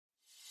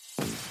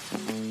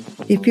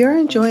If you're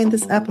enjoying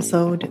this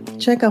episode,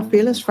 check out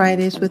Fearless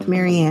Fridays with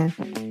Marianne,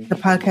 the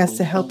podcast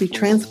to help you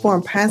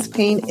transform past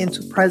pain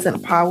into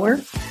present power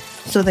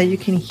so that you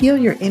can heal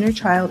your inner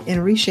child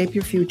and reshape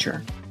your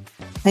future.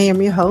 I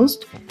am your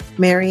host,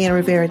 Marianne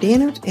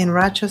Rivera-Danert in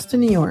Rochester,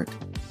 New York.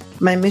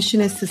 My mission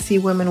is to see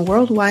women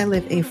worldwide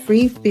live a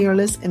free,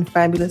 fearless, and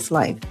fabulous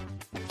life.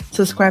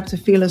 Subscribe to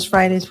Fearless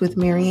Fridays with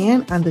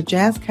Marianne on the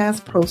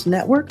Jazzcast Pros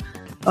Network,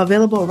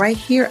 available right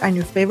here on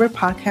your favorite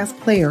podcast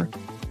player.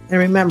 And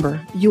remember,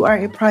 you are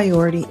a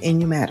priority and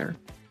you matter.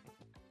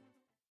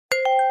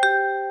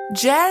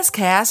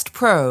 Jazzcast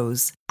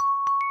Pros.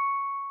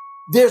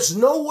 There's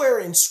nowhere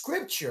in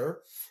scripture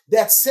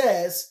that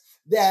says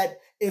that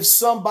if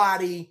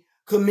somebody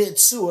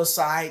commits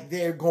suicide,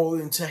 they're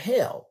going to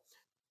hell.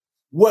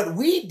 What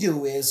we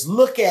do is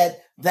look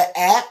at the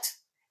act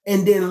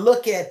and then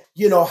look at,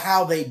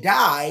 how they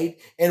died,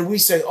 and we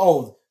say,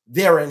 oh,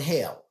 they're in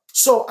hell.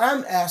 So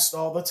I'm asked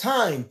all the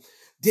time,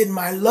 did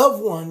my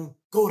loved one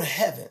go to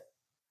heaven?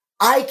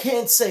 I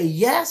can't say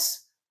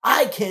yes.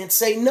 I can't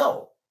say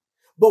no.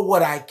 But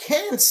what I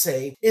can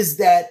say is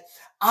that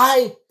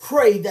I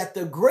pray that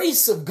the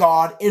grace of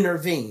God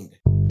intervened.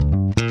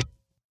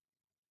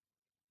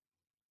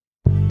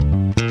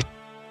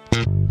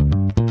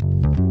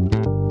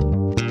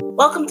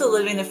 Welcome to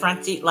Living the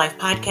Front Seat Life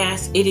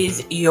podcast. It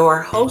is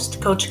your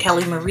host, Coach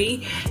Kelly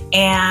Marie,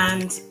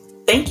 and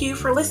thank you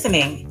for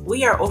listening.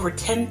 We are over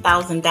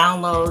 10,000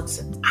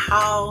 downloads.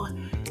 How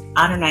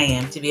honored I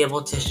am to be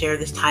able to share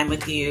this time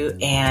with you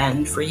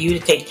and for you to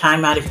take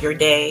time out of your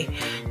day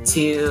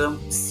to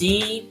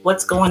see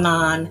what's going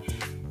on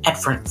at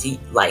Front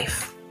Seat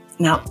Life.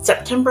 Now,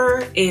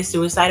 September is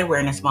Suicide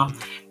Awareness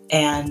Month,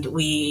 and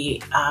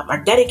we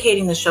are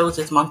dedicating the shows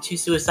this month to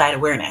suicide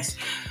awareness.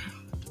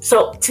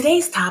 So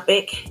today's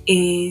topic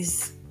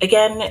is,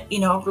 again,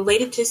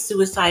 related to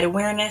suicide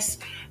awareness,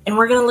 and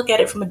we're going to look at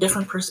it from a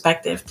different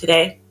perspective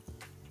today.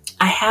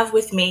 I have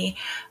with me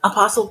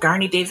Apostle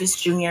Garney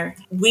Davis Jr.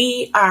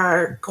 We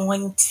are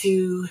going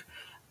to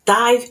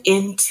dive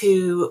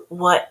into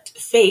what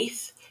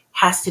faith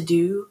has to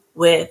do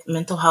with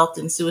mental health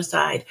and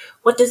suicide.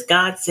 What does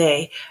God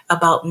say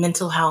about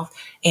mental health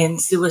and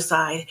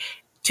suicide?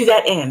 To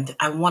that end,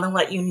 I want to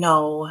let you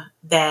know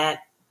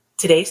that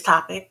today's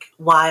topic,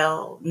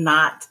 while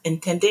not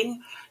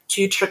intending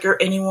to trigger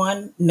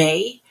anyone,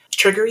 may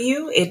trigger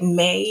you. It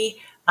may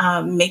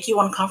make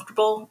you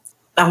uncomfortable.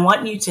 I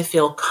want you to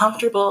feel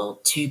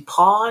comfortable to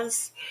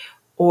pause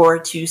or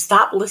to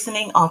stop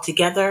listening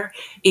altogether.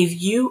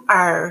 If you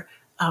are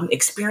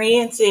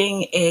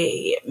experiencing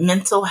a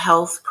mental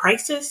health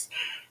crisis,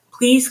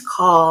 please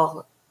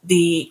call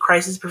the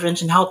Crisis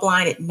Prevention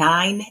Helpline at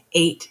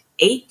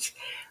 988.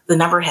 The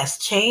number has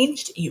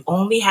changed. You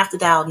only have to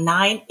dial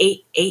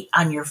 988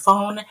 on your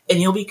phone, and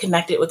you'll be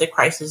connected with a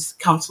crisis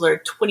counselor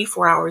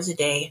 24 hours a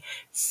day,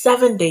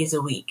 7 days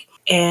a week.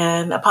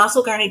 And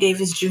Apostle Garney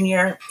Davis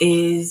Jr.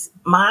 is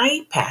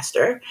my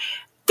pastor.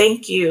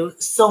 Thank you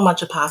so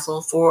much,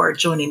 Apostle, for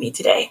joining me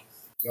today.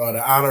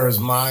 The honor is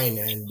mine,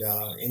 and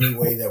any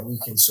way that we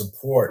can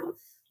support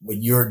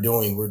what you're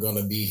doing, we're going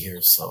to be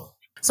here. So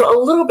a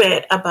little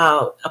bit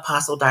about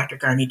Apostle Dr.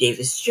 Garney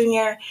Davis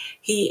Jr.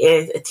 He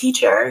is a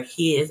teacher,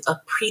 he is a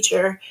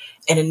preacher,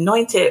 an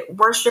anointed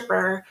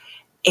worshiper,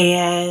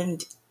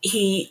 and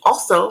he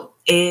also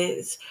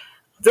is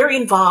very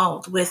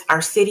involved with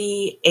our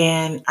city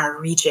and our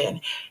region.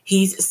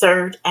 He's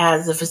served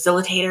as a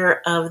facilitator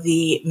of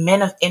the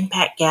Men of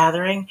Impact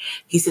Gathering.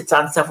 He sits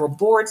on several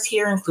boards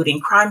here,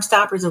 including Crime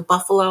Stoppers of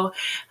Buffalo,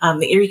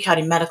 the Erie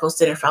County Medical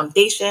Center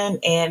Foundation,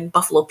 and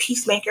Buffalo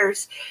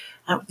Peacemakers.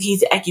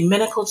 He's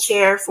ecumenical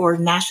chair for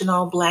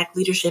National Black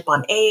Leadership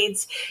on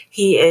AIDS.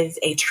 He is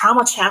a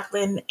trauma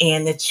chaplain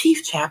and the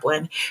chief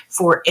chaplain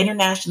for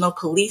International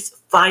Police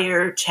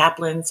Fire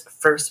Chaplains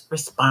First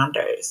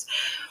Responders.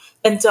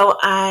 And so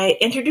I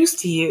introduce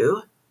to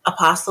you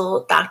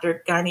Apostle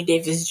Dr. Garney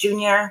Davis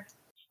Jr.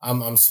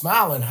 I'm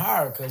smiling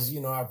hard because,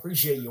 I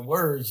appreciate your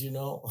words,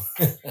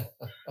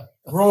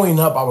 Growing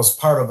up, I was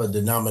part of a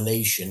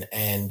denomination,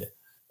 and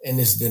in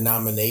this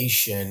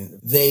denomination,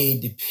 they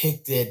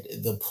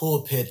depicted the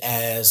pulpit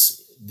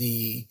as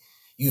the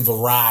you've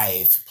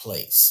arrived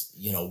place.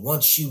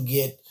 Once you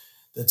get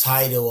the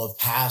title of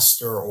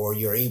pastor or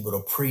you're able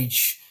to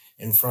preach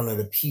in front of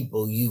the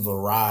people, you've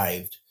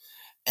arrived.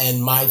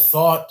 And my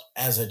thought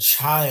as a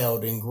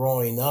child and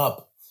growing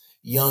up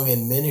young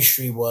in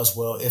ministry was,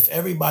 well, if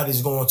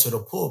everybody's going to the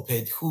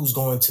pulpit, who's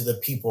going to the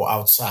people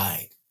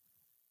outside?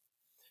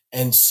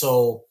 And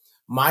so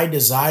my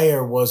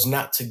desire was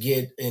not to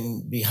get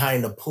in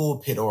behind a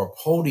pulpit or a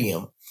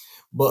podium,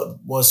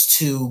 but was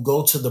to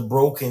go to the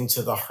broken,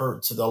 to the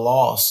hurt, to the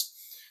lost,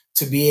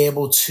 to be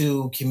able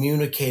to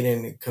communicate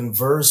and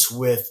converse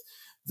with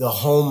the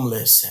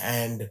homeless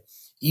and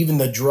even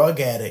the drug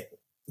addict,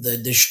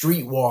 the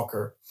street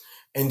walker.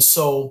 And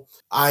so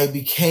I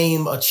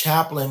became a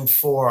chaplain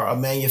for a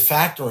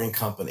manufacturing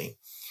company.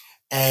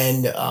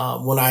 And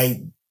when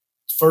I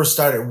first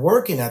started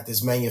working at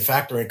this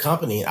manufacturing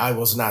company, I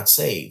was not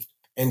saved.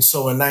 And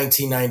so in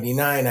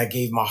 1999, I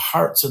gave my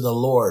heart to the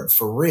Lord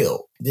for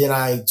real.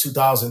 Then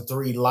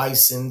 2003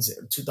 licensed,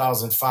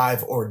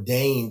 2005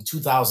 ordained,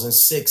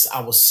 2006, I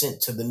was sent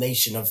to the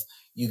nation of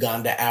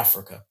Uganda,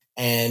 Africa.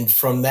 And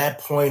from that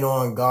point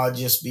on, God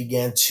just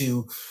began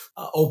to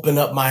open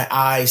up my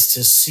eyes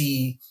to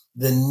see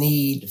the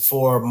need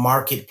for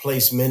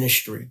marketplace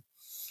ministry.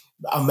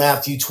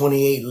 Matthew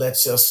 28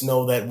 lets us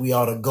know that we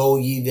ought to go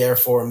ye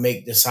therefore and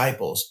make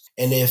disciples.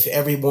 And if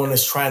everyone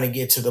is trying to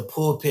get to the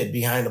pulpit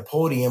behind the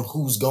podium,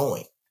 who's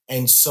going?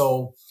 And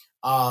so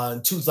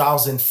in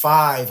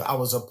 2005, I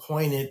was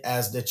appointed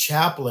as the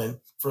chaplain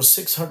for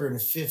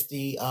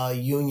 650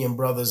 union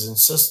brothers and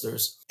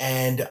sisters.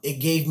 And it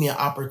gave me an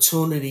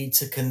opportunity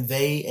to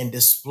convey and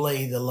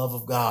display the love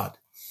of God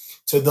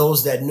to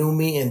those that knew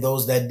me and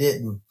those that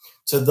didn't,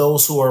 to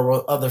those who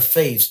are other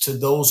faiths, to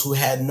those who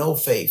had no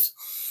faith.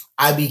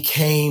 I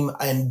became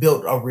and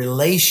built a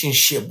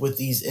relationship with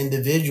these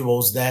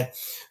individuals that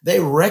they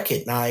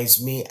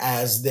recognized me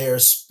as their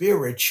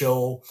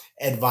spiritual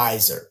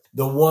advisor,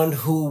 the one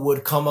who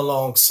would come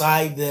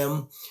alongside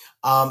them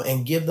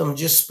and give them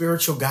just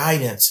spiritual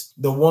guidance,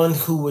 the one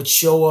who would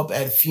show up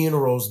at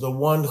funerals, the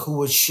one who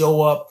would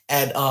show up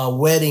at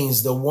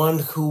weddings, the one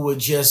who would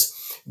just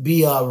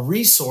be a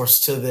resource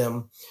to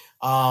them,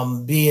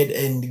 be it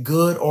in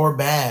good or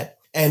bad.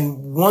 And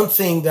one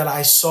thing that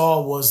I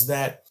saw was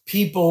that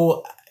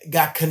people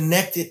got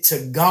connected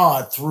to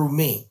God through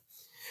me.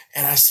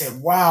 And I said,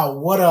 wow,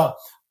 what a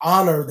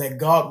honor that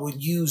God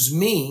would use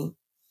me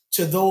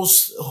to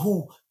those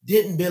who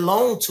didn't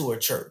belong to a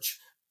church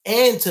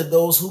and to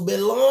those who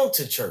belong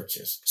to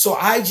churches. So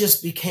I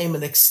just became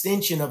an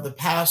extension of the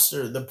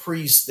pastor, the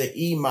priest, the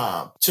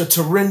imam,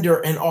 to render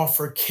and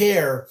offer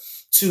care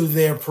to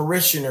their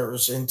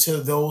parishioners and to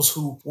those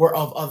who were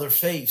of other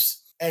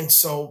faiths. And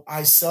so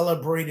I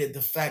celebrated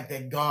the fact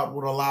that God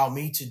would allow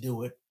me to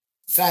do it.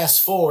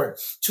 Fast forward,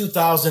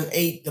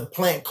 2008, the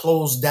plant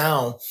closed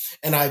down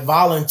and I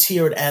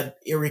volunteered at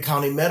Erie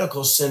County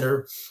Medical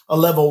Center, a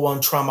level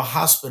 1 trauma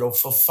hospital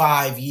for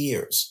 5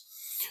 years.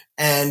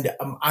 And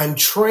I'm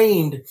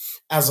trained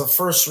as a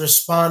first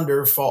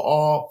responder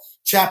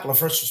first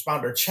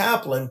responder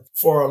chaplain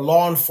for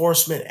law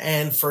enforcement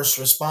and first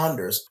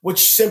responders,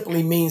 which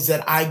simply means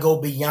that I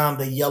go beyond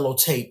the yellow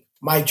tape.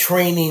 My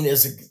training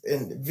is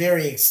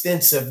very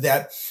extensive,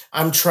 that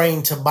I'm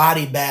trained to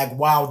body bag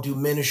while do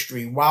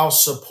ministry, while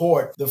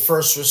support the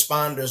first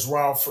responders,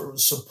 while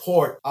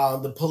support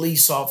the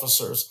police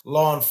officers,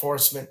 law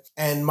enforcement.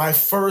 And my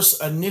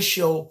first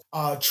initial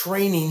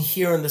training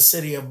here in the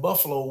city of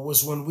Buffalo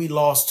was when we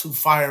lost 2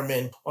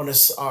 firemen on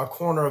the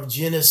corner of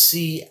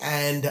Genesee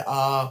and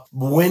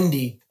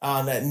Wendy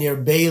near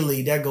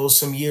Bailey. That goes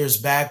some years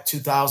back,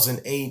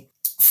 2008.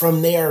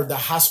 From there, the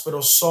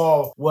hospital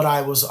saw what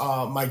I was,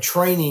 my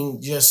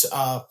training,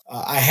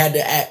 I had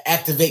to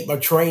activate my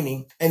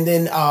training. And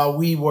then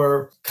we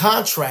were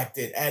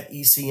contracted at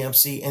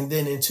ECMC. And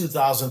then in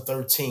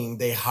 2013,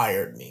 they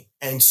hired me.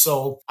 And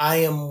so I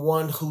am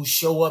one who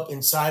show up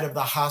inside of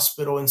the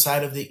hospital,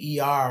 inside of the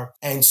ER,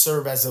 and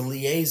serve as a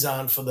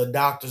liaison for the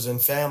doctors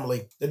and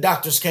family. The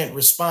doctors can't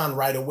respond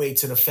right away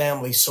to the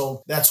family.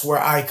 So that's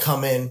where I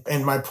come in.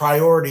 And my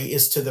priority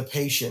is to the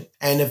patient.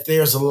 And if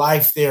there's a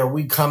life there,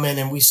 we come in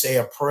and we say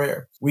a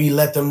prayer. We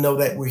let them know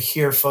that we're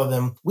here for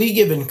them. We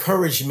give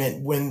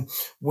encouragement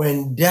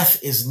when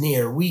death is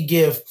near. We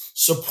give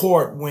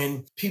support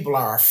when people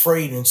are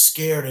afraid and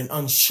scared and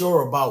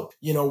unsure about,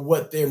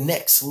 what their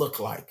necks look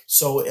like.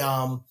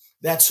 So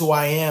that's who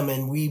I am.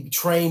 And we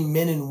train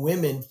men and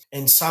women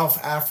in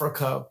South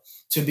Africa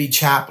to be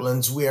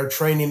chaplains. We are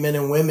training men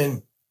and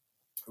women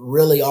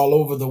really all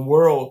over the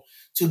world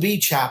to be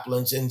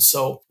chaplains. And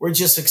so we're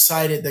just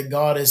excited that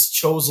God has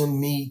chosen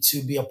me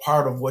to be a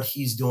part of what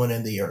he's doing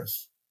in the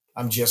earth.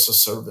 I'm just a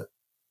servant.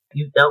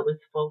 You've dealt with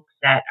folks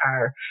that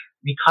are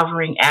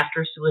recovering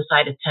after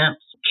suicide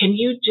attempts. Can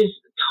you just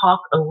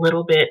talk a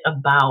little bit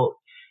about,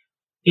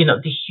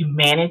 the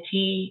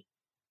humanity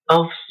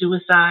of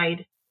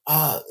suicide?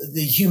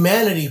 The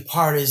humanity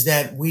part is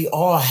that we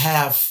all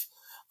have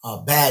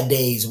bad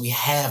days. We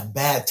have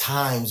bad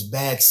times,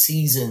 bad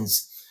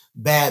seasons,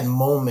 bad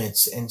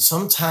moments. And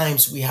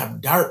sometimes we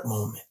have dark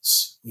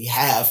moments. We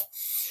have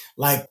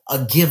like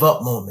a give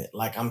up moment,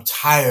 like I'm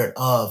tired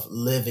of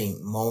living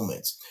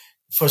moments.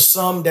 For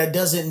some, that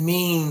doesn't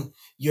mean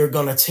you're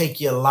going to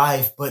take your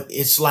life, but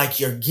it's like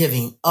you're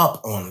giving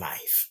up on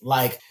life.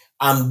 Like,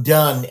 I'm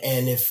done.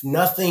 And if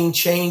nothing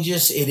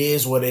changes, it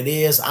is what it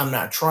is. I'm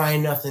not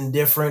trying nothing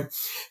different.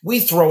 We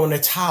throw in a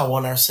towel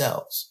on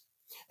ourselves.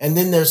 And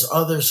then there's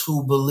others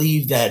who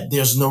believe that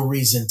there's no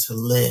reason to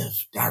live.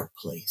 Dark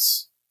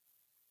place.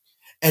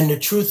 And the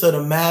truth of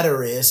the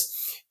matter is,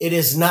 it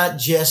is not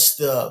just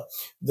the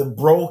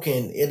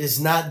broken. It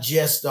is not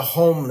just the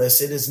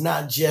homeless. It is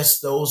not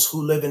just those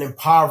who live in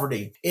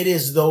poverty. It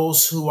is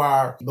those who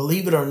are,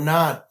 believe it or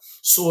not,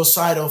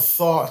 suicidal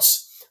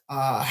thoughts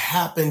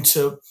happen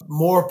to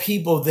more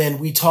people than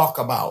we talk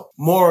about,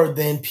 more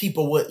than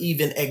people will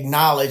even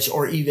acknowledge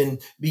or even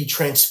be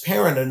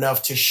transparent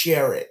enough to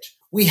share it.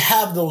 We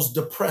have those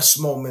depressed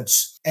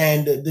moments.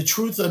 And the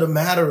truth of the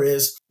matter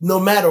is, no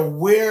matter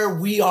where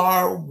we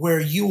are, where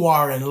you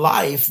are in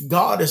life,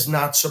 God is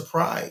not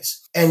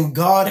surprised. And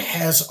God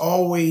has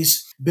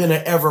always been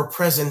an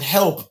ever-present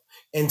help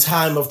in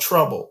time of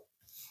trouble.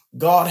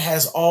 God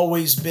has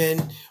always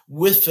been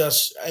with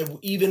us,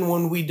 even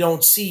when we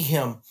don't see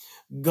him.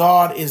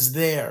 God is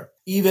there.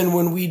 Even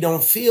when we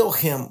don't feel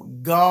him,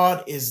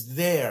 God is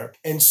there.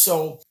 And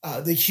so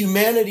the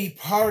humanity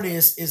part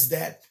is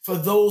that for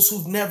those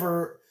who've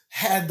never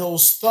had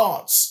those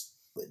thoughts,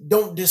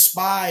 don't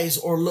despise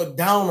or look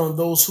down on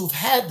those who've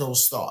had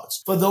those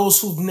thoughts. For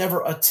those who've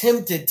never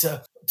attempted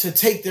to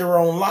take their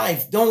own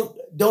life,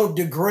 don't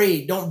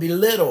degrade, don't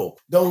belittle,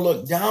 don't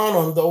look down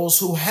on those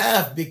who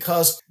have,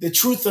 because the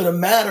truth of the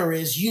matter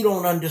is you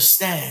don't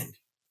understand.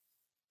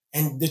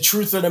 And the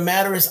truth of the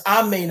matter is,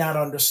 I may not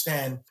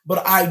understand,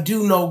 but I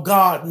do know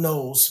God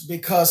knows,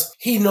 because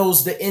he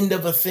knows the end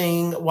of a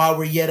thing while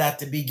we're yet at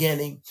the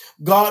beginning.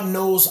 God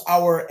knows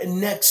our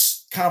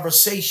next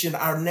conversation,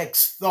 our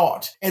next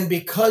thought. And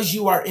because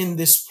you are in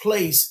this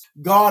place,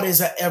 God is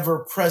an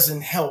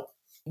ever-present help.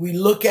 We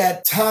look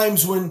at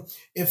times when,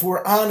 if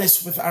we're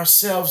honest with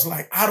ourselves,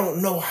 like, I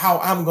don't know how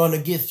I'm going to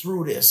get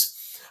through this.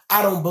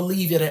 I don't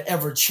believe it'll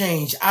ever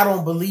change. I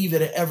don't believe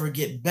it'll ever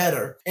get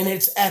better. And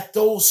it's at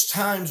those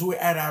times we're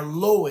at our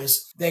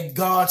lowest that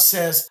God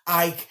says,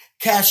 I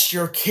cast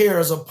your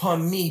cares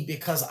upon me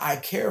because I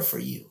care for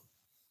you.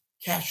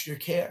 Cast your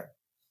care.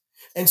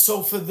 And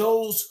so for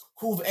those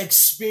who've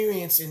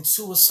experienced and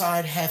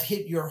suicide have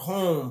hit your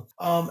home,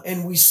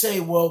 and we say,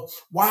 well,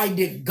 why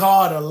did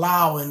God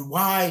allow, and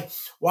why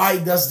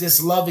does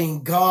this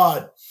loving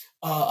God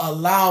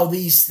allow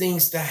these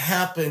things to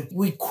happen?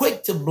 We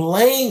quick to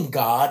blame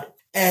God.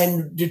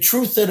 And the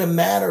truth of the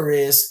matter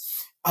is,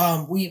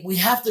 we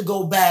have to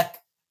go back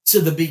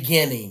to the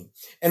beginning,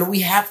 and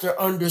we have to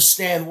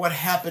understand what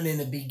happened in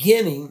the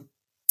beginning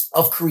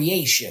of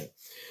creation.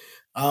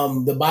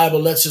 The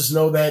Bible lets us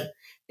know that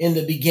in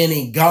the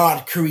beginning,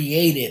 God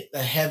created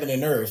the heaven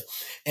and earth.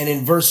 And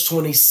in verse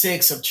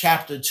 26 of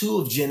chapter 2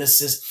 of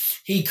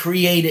Genesis, he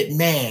created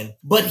man.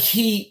 But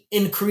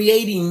in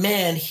creating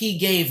man, he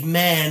gave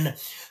man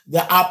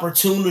the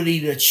opportunity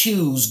to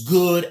choose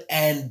good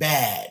and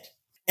bad.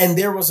 And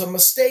there was a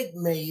mistake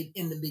made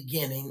in the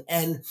beginning,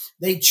 and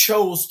they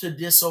chose to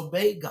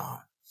disobey God.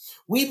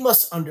 We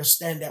must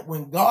understand that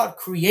when God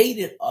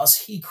created us,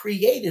 he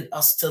created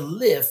us to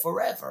live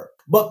forever.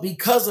 But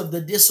because of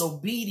the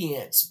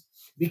disobedience,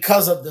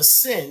 because of the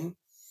sin,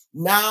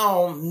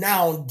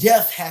 now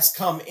death has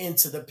come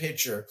into the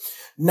picture.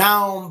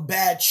 Now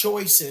bad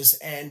choices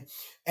and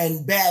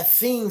bad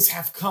things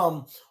have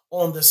come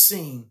on the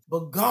scene.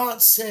 But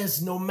God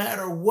says no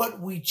matter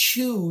what we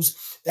choose,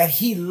 that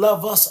he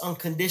loves us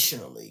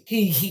unconditionally.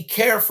 He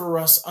cares for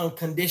us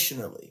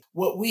unconditionally.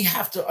 What we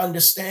have to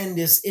understand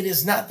is it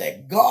is not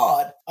that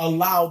God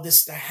allowed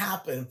this to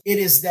happen. It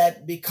is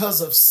that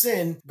because of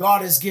sin,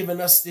 God has given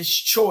us this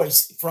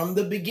choice from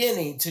the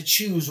beginning to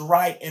choose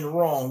right and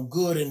wrong,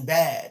 good and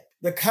bad.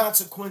 The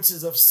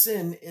consequences of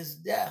sin is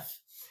death.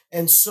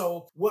 And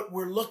so what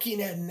we're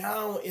looking at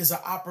now is an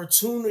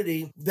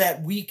opportunity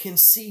that we can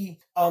see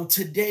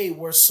today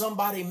where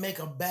somebody make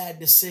a bad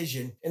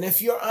decision. And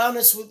if you're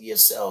honest with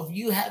yourself,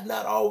 you have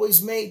not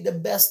always made the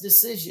best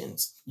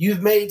decisions.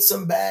 You've made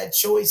some bad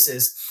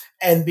choices.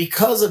 And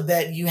because of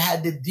that, you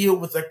had to deal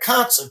with the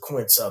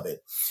consequence of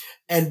it.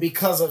 And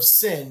because of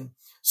sin,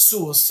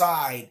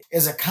 suicide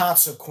is a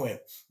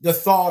consequence. The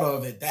thought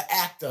of it, the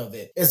act of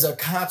it is a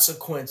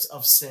consequence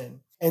of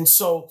sin. And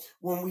so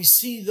when we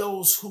see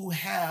those who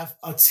have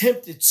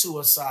attempted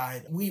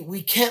suicide,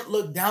 we can't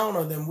look down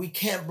on them. We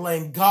can't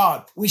blame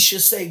God. We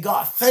should say,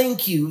 God,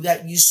 thank you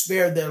that you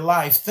spared their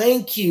life.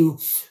 Thank you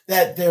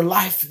that their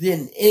life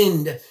didn't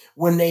end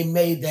when they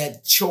made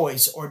that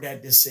choice or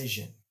that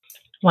decision.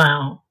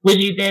 Wow. Would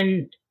you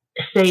then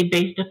say,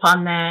 based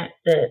upon that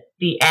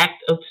the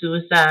act of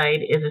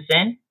suicide is a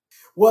sin?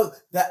 Well,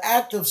 the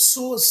act of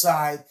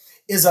suicide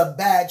is a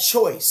bad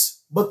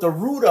choice, but the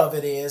root of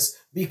it is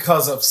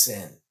because of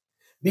sin.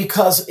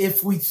 Because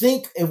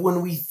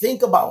when we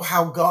think about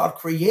how God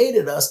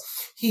created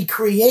us, he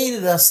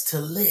created us to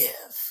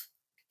live.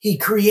 He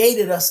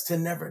created us to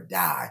never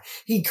die.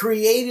 He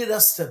created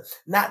us to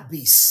not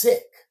be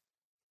sick.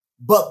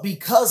 But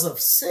because of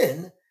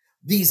sin,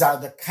 these are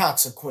the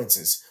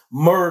consequences: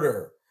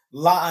 murder,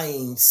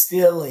 lying,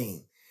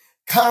 stealing,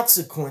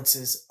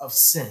 consequences of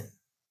sin.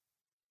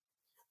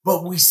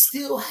 But we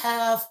still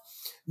have,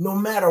 no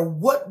matter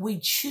what we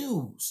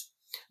choose,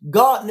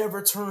 God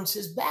never turns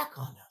his back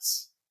on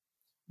us.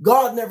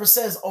 God never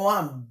says, oh,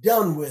 I'm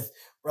done with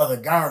Brother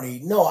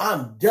Garney. No,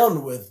 I'm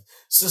done with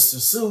Sister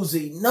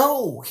Susie.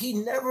 No, he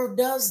never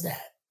does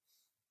that,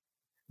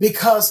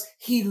 because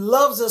he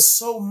loves us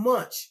so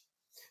much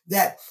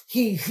that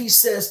he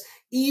says,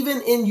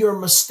 even in your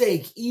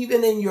mistake,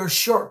 even in your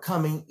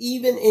shortcoming,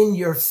 even in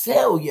your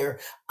failure,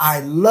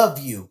 I love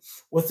you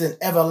with an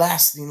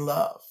everlasting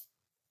love.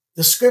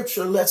 The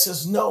scripture lets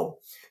us know,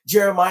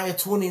 Jeremiah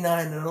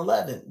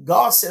 29:11,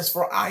 God says,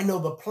 for I know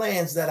the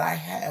plans that I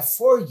have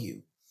for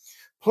you,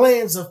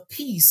 plans of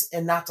peace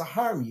and not to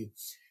harm you.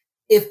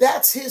 If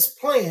that's his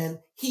plan,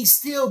 he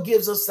still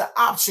gives us the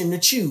option to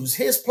choose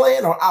his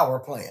plan or our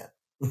plan.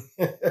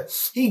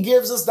 He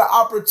gives us the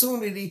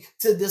opportunity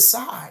to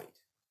decide.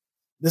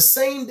 The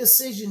same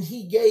decision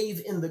he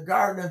gave in the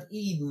Garden of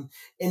Eden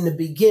in the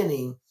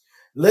beginning.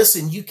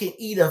 Listen, you can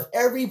eat of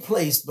every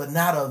place, but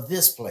not of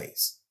this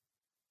place.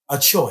 A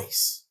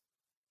choice.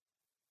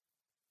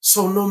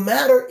 So no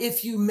matter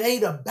if you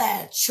made a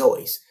bad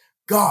choice,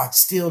 God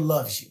still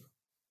loves you.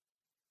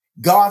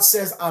 God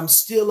says, I'm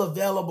still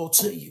available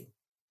to you.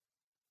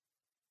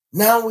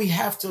 Now we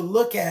have to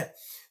look at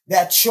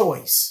that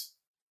choice.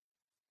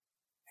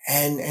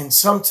 And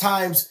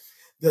sometimes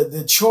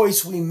the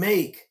choice we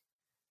make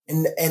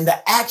and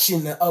the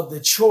action of the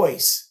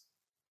choice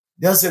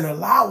doesn't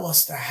allow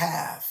us to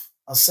have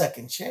a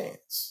second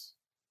chance.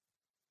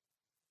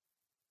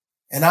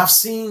 And I've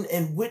seen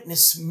and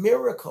witnessed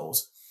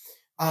miracles.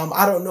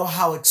 I don't know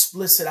how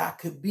explicit I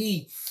could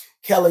be,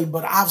 Kelly,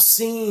 but I've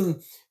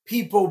seen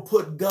people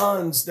put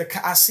guns.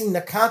 I've seen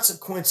the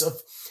consequence of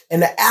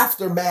and the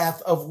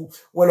aftermath of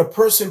when a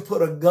person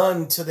put a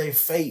gun to their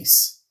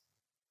face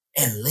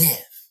and live.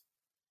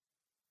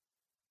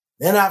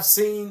 Then I've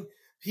seen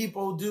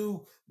people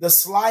do the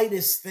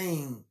slightest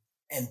thing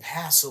and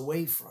pass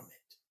away from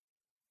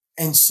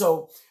it. And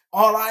so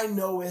all I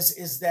know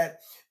is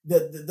that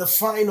the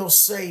final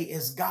say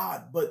is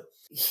God, but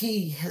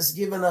he has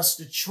given us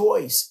the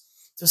choice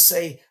to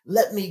say,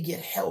 let me get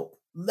help.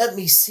 Let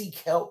me seek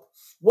help.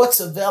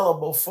 What's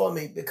available for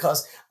me?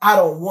 Because I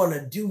don't want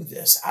to do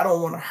this. I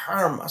don't want to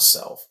harm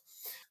myself.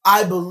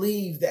 I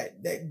believe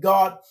that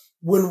God,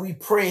 when we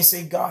pray and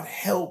say God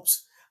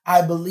helps,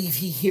 I believe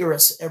he hears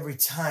us every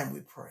time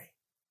we pray.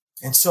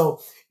 And so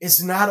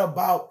it's not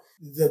about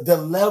the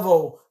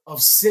level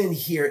of sin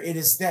here. It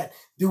is that,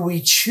 do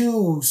we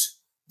choose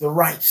the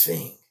right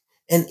thing?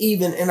 And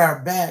even in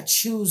our bad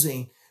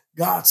choosing,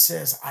 God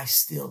says, I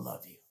still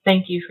love you.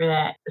 Thank you for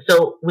that.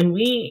 So when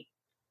we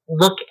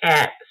look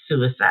at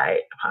suicide,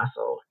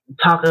 Apostle,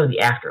 talk of the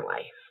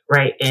afterlife,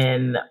 right?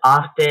 And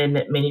often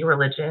many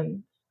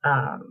religions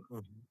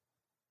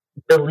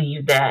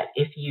believe that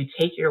if you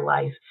take your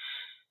life,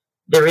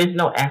 there is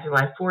no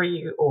afterlife for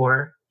you,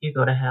 or you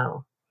go to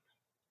hell.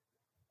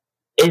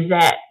 Is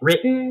that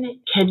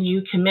written? Can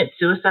you commit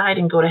suicide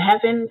and go to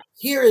heaven?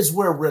 Here is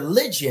where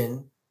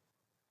religion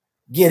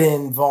get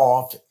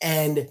involved,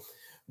 and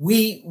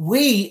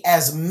we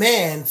as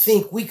men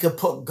think we could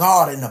put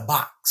God in a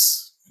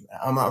box.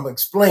 I'm going to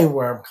explain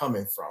where I'm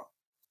coming from.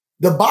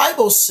 The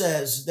Bible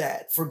says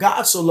that for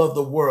God so loved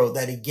the world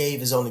that he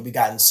gave his only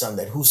begotten son,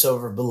 that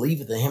whosoever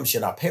believeth in him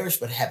should not perish,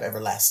 but have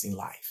everlasting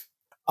life.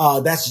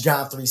 That's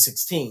John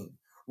 3:16.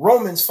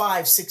 Romans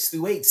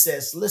 5:6-8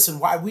 says, listen,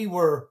 while we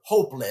were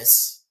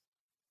hopeless,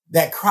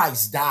 that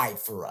Christ died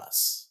for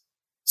us.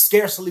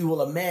 Scarcely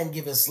will a man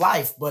give his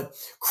life, but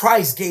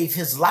Christ gave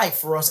his life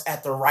for us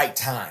at the right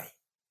time.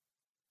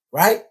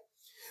 Right?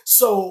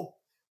 So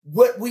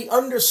what we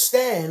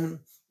understand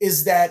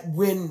is that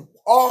when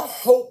all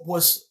hope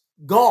was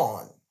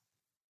gone,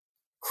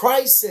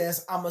 Christ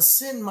says, I'm going to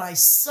send my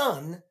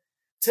son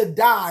to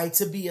die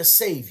to be a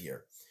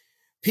savior.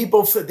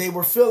 People, they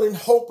were feeling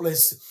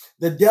hopeless.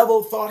 The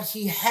devil thought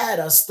he had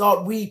us,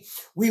 thought we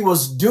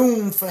was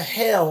doomed for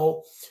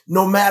hell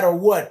no matter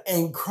what.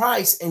 And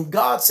Christ and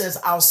God says,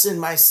 I'll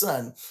send my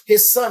son.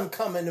 His son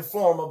come in the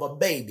form of a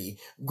baby,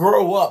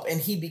 grow up,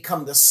 and he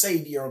become the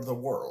savior of the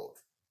world.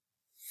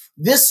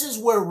 This is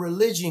where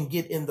religion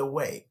get in the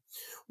way.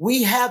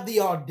 We have the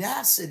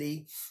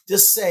audacity to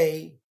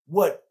say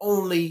that,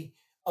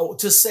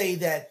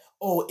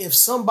 if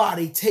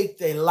somebody take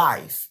their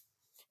life,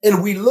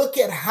 and we look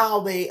at how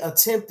they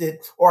attempted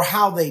or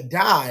how they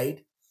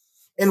died,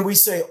 and we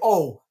say,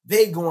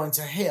 they going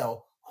to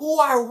hell. Who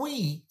are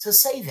we to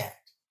say that?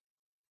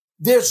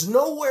 There's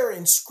nowhere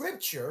in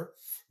scripture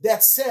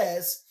that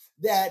says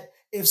that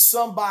if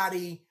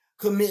somebody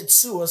commits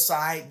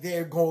suicide,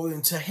 they're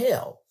going to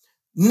hell.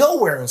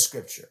 Nowhere in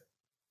scripture.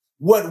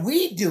 What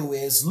we do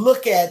is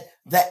look at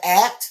the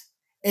act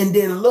and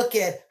then look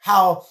at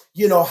how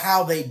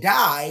they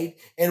died,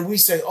 and we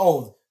say,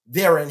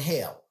 they're in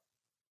hell.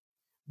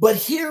 But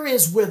here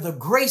is where the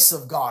grace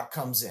of God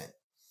comes in.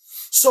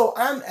 So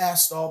I'm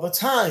asked all the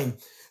time,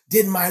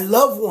 did my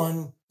loved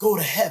one go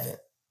to heaven?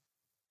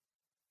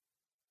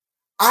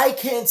 I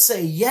can't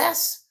say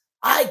yes.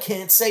 I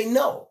can't say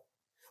no.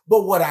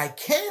 But what I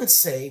can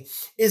say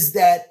is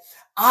that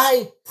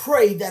I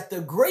pray that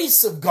the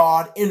grace of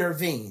God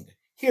intervened.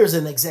 Here's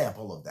an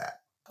example of that.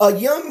 A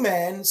young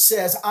man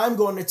says, I'm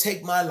going to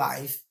take my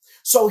life.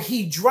 So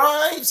he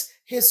drives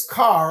his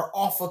car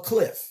off a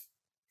cliff.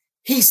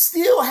 He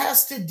still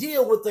has to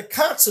deal with the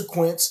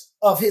consequence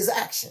of his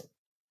action.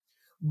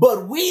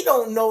 But we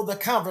don't know the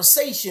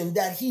conversation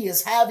that he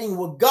is having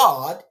with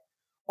God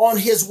on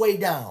his way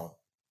down.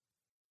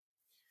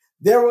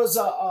 There was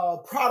a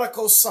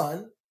prodigal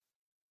son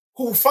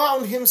who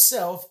found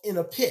himself in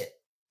a pit.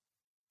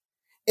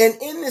 And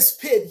in this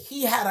pit,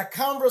 he had a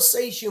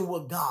conversation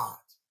with God.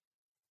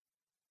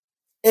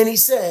 And he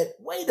said,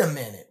 wait a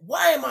minute,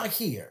 why am I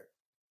here?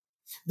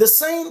 The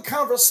same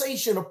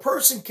conversation a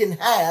person can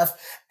have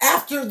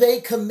after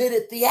they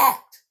committed the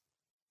act.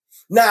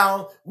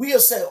 Now, we'll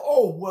say,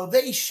 oh, well,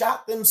 they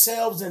shot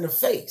themselves in the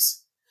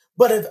face.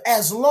 But if,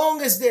 as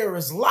long as there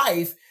is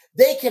life,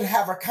 they can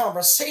have a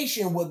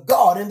conversation with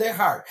God in their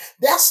heart.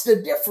 That's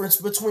the difference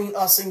between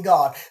us and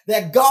God,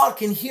 that God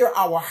can hear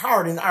our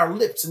heart and our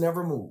lips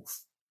never move.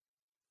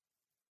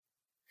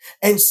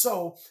 And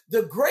so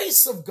the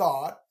grace of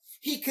God,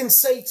 he can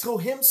say to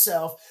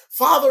himself,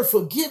 Father,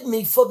 forgive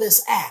me for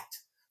this act.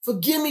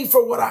 Forgive me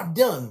for what I've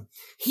done.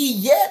 He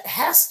yet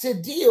has to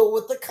deal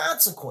with the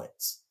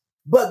consequence.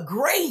 But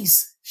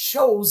grace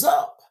shows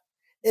up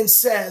and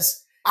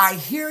says, I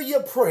hear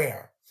your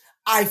prayer.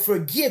 I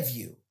forgive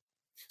you.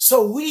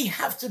 So we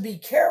have to be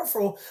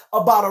careful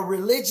about a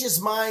religious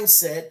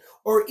mindset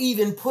or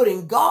even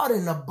putting God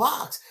in a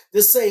box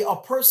to say a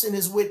person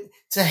is with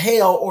to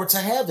hell or to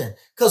heaven,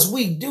 because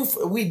we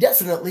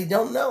definitely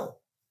don't know.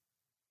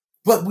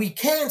 But we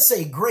can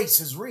say grace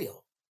is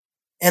real.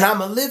 And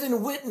I'm a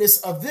living witness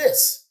of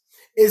this,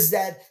 is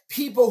that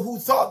people who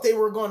thought they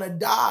were going to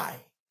die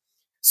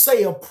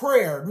say a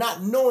prayer,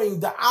 not knowing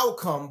the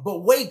outcome,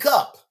 but wake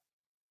up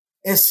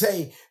and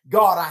say,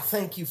 God, I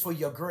thank you for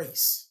your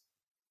grace.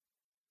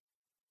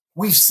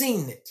 We've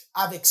seen it.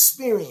 I've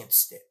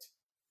experienced it.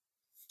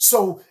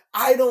 So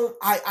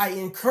I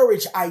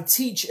encourage, I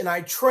teach, and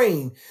I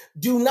train.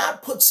 Do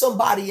not put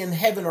somebody in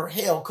heaven or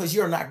hell because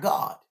you're not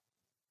God.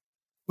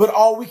 But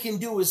all we can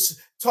do is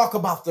talk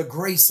about the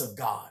grace of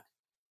God.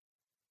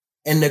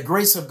 And the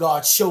grace of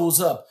God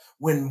shows up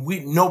when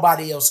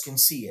nobody else can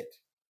see it.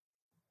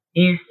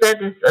 You said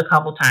this a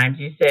couple times.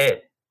 You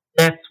said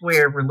that's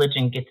where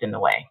religion gets in the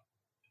way.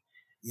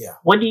 Yeah.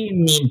 What do you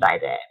mean by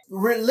that?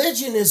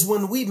 Religion is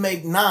when we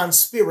make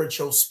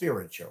non-spiritual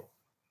spiritual.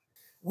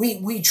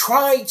 We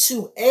try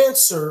to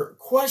answer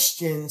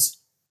questions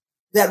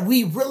that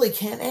we really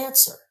can't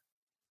answer.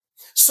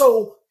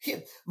 So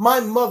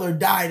my mother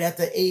died at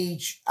the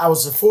age, I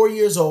was 4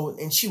 years old,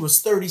 and she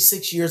was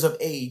 36 years of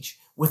age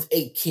with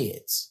 8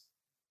 kids.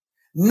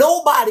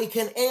 Nobody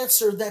can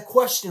answer that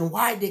question.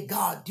 Why did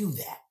God do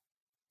that?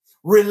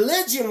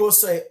 Religion will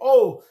say,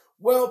 oh,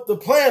 well, the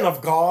plan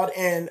of God.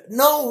 And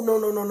no.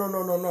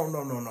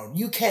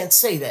 You can't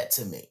say that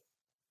to me.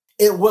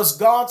 It was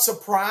God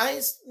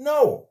surprised?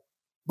 No.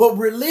 But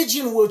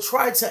religion will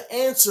try to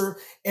answer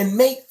and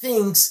make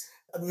things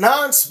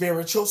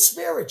non-spiritual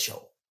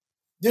spiritual.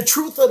 The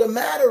truth of the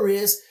matter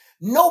is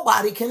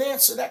nobody can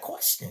answer that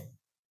question.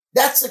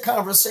 That's the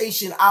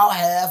conversation I'll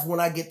have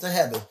when I get to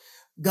heaven.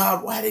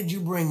 God, why did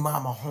you bring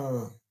mama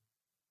home?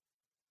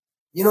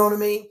 You know what I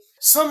mean?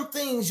 Some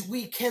things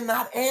we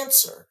cannot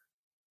answer.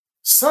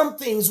 Some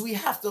things we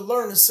have to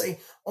learn to say,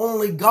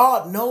 only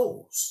God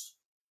knows.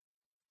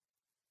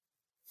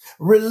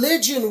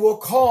 Religion will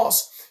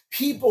cause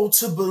people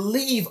to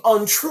believe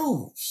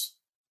untruths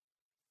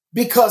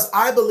because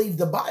I believe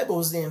the Bible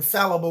is the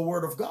infallible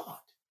word of God.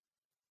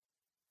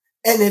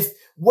 And if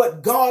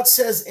what God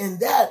says in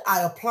that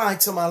I apply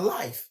to my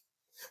life,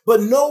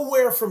 but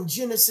nowhere from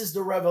Genesis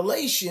to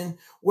Revelation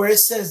where it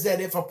says that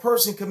if a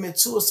person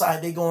commits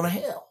suicide, they're going to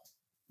hell.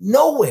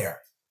 Nowhere.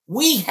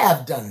 We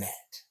have done that.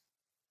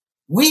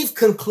 We've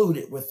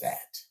concluded with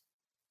that.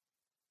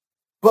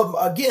 But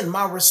again,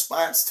 my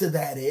response to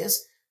that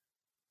is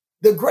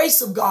the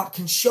grace of God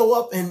can show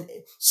up in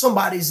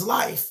somebody's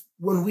life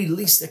when we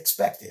least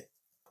expect it.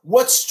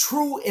 What's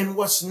true and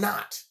what's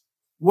not.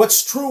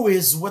 What's true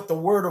is what the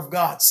word of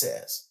God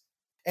says.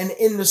 And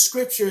in the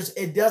scriptures,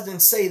 it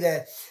doesn't say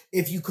that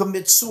if you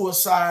commit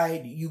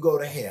suicide, you go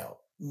to hell.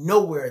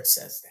 Nowhere it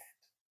says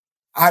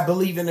that. I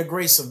believe in the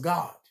grace of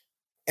God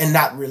and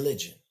not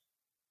religion.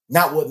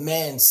 Not what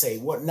man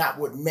say, not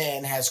what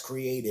man has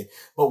created,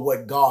 but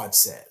what God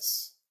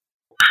says.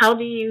 How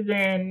do you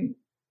then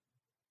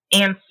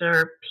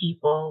answer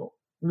people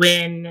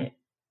when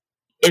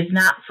it's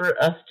not for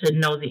us to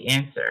know the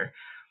answer?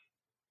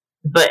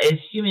 But as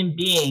human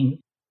beings,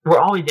 we're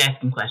always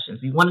asking questions.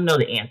 We want to know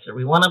the answer.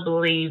 We want to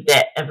believe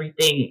that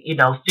everything,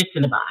 fits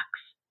in a box.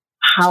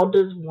 How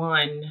does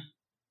one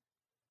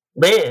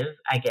live,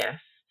 I guess,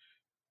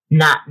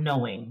 not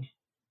knowing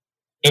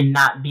and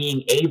not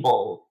being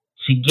able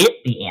to get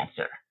the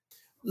answer?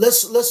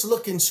 Let's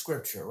look in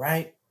scripture,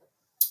 right?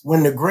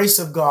 When the grace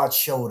of God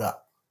showed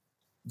up,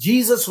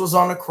 Jesus was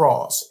on the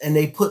cross and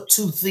they put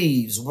 2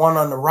 thieves, one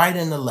on the right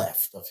and the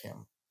left of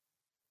him.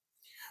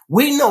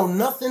 We know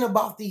nothing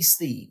about these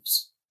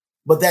thieves,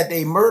 but that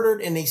they murdered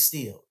and they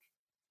stealed.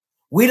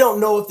 We don't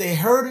know if they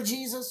heard of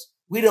Jesus.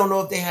 We don't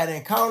know if they had an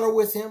encounter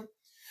with him.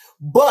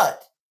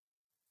 But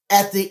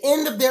at the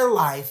end of their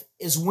life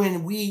is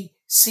when we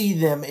see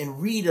them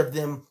and read of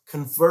them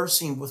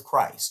conversing with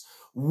Christ.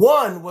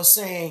 One was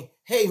saying,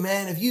 hey,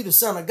 man, if you the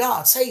Son of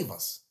God, save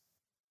us.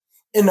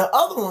 And the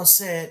other one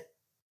said,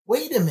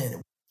 wait a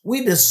minute,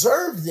 we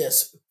deserve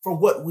this for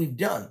what we've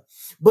done.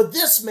 But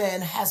this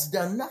man has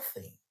done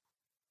nothing.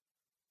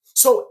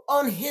 So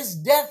on his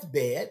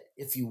deathbed,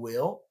 if you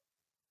will,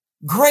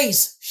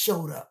 grace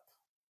showed up.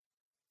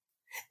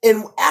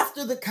 And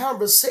after the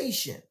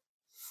conversation,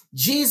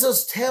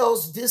 Jesus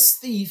tells this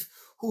thief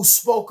who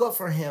spoke up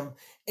for him,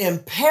 in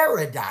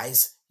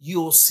paradise,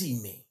 you'll see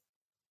me.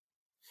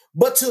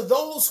 But to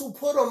those who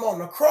put him on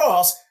the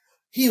cross,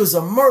 he was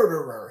a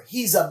murderer.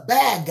 He's a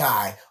bad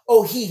guy.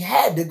 Oh, he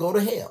had to go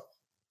to hell.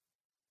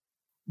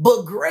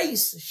 But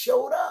grace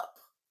showed up.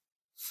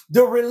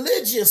 The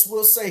religious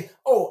will say,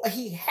 oh,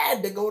 he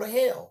had to go to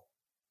hell.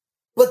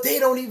 But they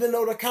don't even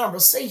know the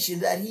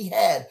conversation that he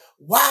had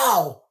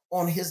while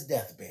on his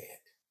deathbed.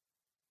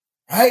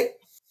 Right?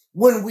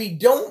 When we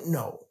don't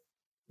know,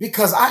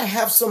 because I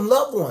have some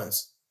loved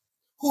ones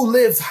who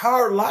lived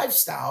hard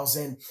lifestyles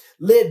and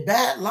led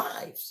bad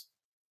lives.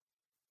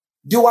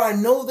 Do I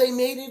know they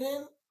made it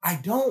in? I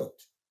don't.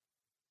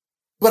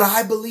 But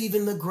I believe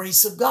in the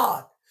grace of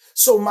God.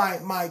 So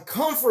my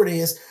comfort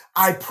is,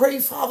 I pray,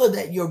 Father,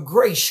 that your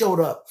grace showed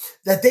up,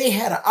 that they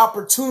had an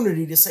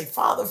opportunity to say,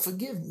 Father,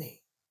 forgive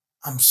me.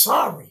 I'm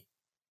sorry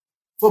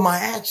for my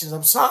actions.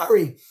 I'm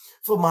sorry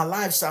for my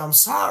lifestyle. I'm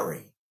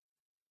sorry.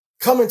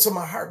 Come into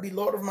my heart, be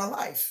Lord of my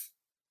life.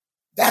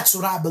 That's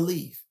what I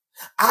believe.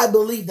 I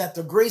believe that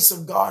the grace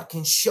of God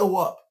can show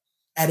up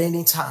at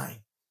any time.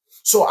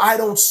 So I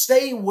don't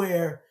stay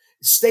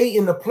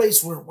in the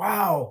place where,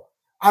 wow,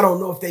 I don't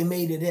know if they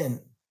made it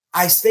in.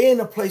 I stay in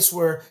a place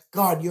where,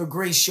 God, your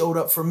grace showed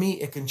up for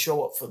me. It can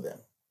show up for them.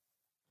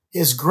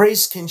 His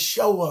grace can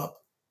show up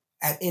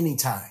at any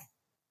time.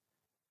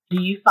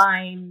 Do you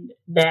find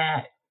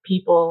that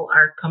people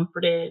are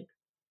comforted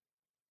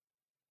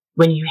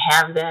when you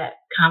have that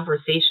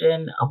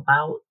conversation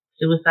about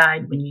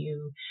suicide, when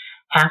you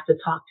have to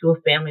talk to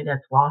a family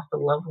that's lost a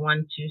loved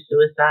one to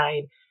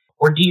suicide?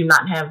 Or do you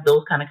not have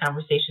those kind of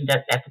conversations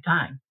at the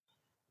time?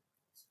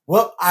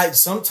 Well,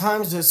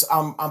 sometimes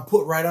I'm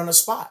put right on the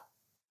spot.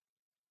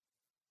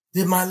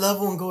 Did my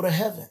loved one go to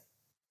heaven?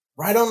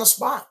 Right on the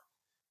spot.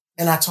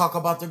 And I talk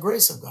about the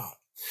grace of God,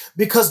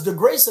 because the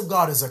grace of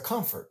God is a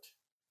comfort.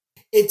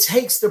 It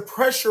takes the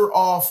pressure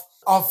off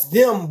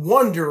them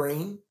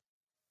wondering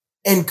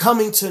and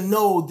coming to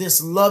know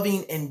this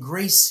loving and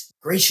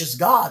gracious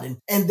God,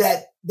 and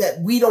that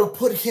we don't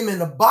put him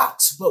in a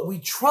box, but we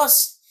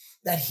trust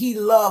that he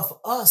loved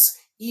us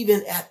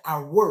even at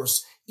our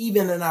worst,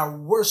 even in our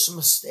worst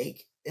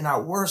mistake, in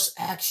our worst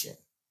action,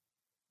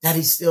 that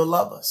he still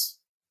loves us.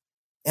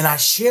 And I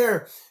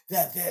share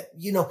that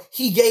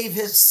he gave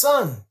his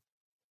son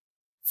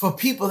for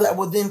people that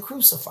would then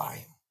crucify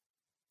him.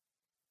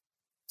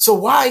 So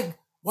why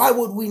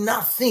would we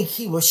not think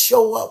he will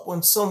show up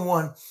when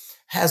someone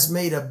has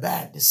made a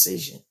bad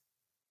decision?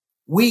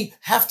 We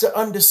have to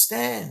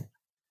understand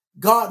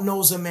God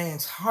knows a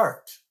man's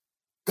heart.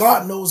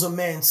 God knows a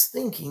man's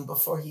thinking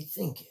before he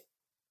think it.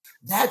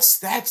 That's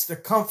the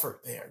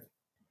comfort there,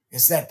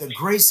 is that the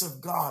grace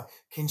of God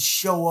can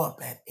show up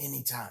at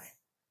any time.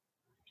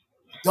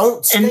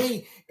 Don't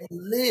stay and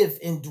live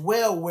and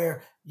dwell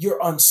where you're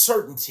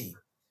uncertainty.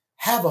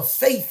 Have a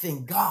faith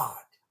in God,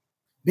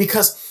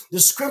 because the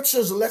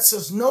scriptures lets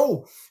us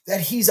know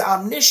that he's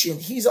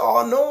omniscient. He's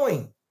all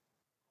knowing.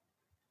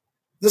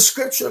 The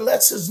scripture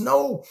lets us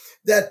know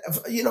that,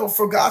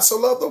 for God so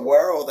loved the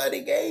world that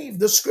he gave.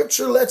 The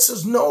scripture lets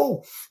us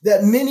know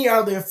that many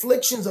are the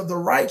afflictions of the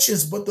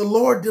righteous, but the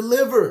Lord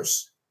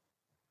delivers.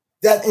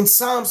 That in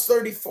Psalms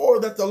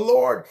 34, that the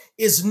Lord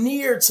is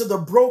near to the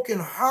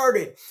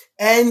brokenhearted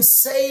and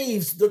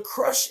saves the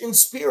crushed in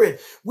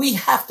spirit. We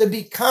have to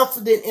be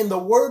confident in the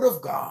word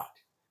of God,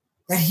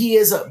 that he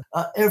is a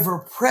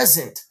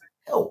ever-present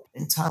help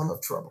in time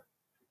of trouble.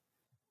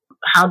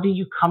 How do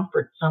you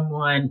comfort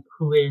someone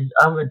who is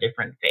of a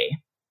different faith?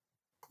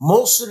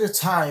 Most of the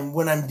time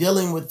when I'm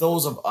dealing with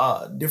those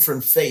of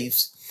different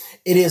faiths,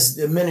 it is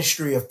the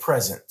ministry of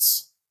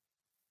presence,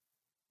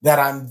 that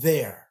I'm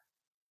there.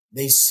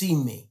 They see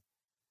me,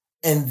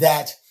 and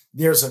that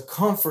there's a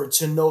comfort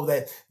to know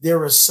that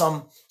there is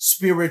some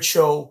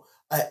spiritual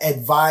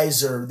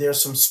advisor,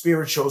 there's some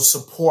spiritual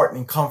support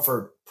and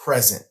comfort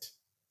present.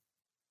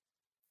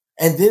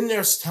 And then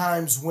there's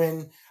times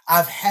when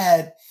I've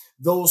had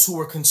those who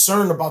were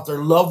concerned about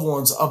their loved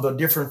ones of a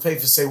different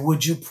faith and say,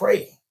 would you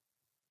pray?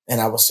 And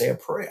I will say a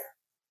prayer.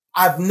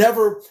 I've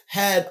never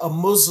had a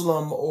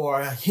Muslim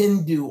or a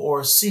Hindu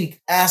or a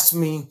Sikh ask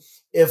me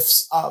if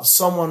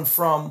someone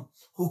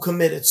who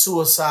committed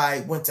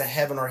suicide went to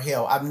heaven or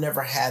hell. I've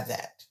never had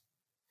that.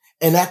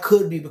 And that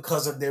could be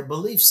because of their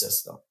belief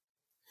system.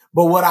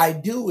 But what I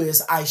do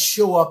is I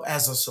show up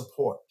as a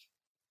support,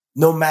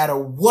 no matter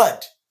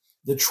what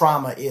the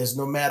trauma is,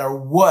 no matter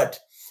what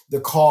the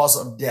cause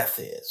of death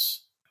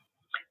is.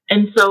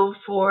 And so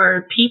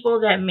for people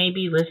that may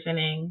be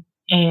listening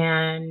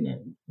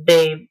and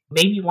they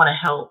maybe want to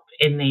help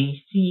and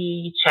they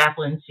see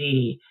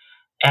chaplaincy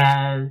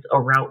as a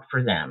route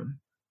for them,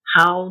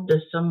 how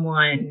does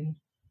someone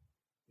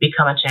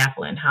become a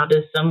chaplain? How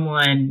does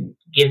someone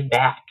give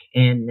back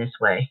in this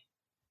way?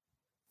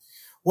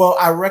 Well,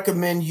 I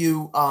recommend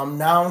you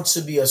now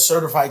to be a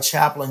certified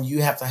chaplain,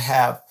 you have to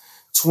have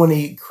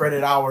 20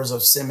 credit hours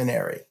of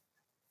seminary.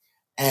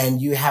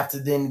 And you have to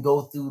then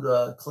go through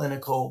the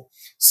clinical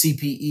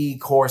CPE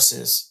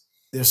courses.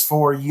 There's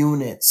 4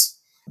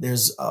 units.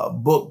 There's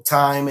book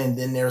time, and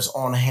then there's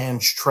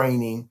on-hand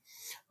training.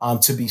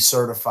 to be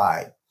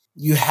certified.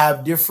 You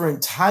have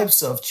different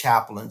types of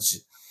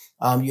chaplains.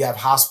 You have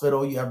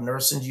hospital, you have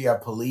nursing, you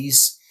have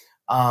police,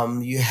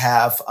 you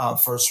have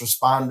first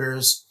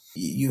responders,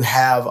 you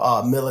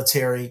have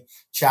military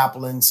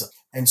chaplains.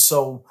 And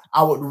so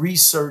I would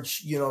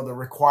research, the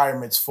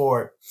requirements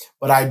for it.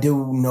 But I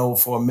do know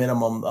for a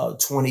minimum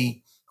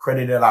 20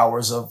 credited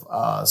hours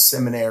of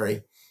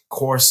seminary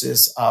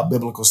courses,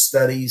 biblical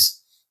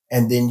studies,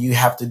 and then you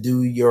have to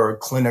do your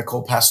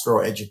clinical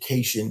pastoral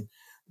education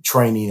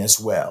training as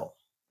well.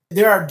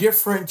 There are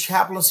different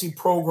chaplaincy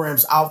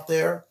programs out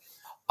there.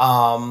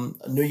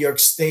 New York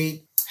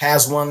State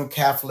has one,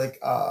 Catholic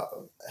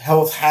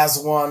Health has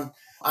one.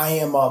 I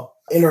am a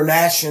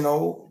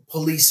international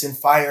police and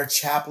fire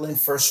chaplain,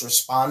 first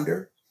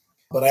responder,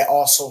 but I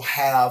also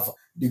have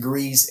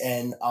degrees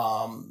in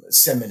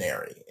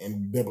seminary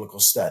and biblical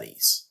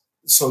studies.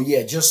 So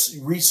yeah, just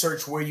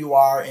research where you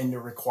are and the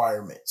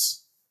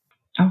requirements.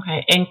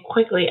 Okay. And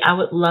quickly, I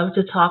would love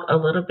to talk a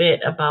little bit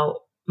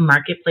about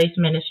marketplace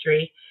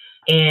ministry.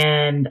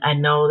 And I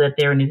know that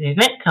there is an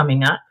event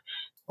coming up.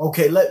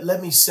 Okay,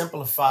 let me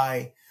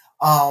simplify.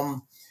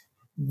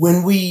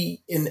 When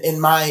we in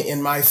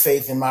my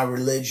faith, in my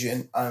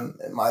religion,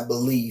 in my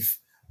belief,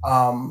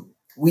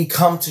 we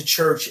come to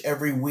church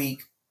every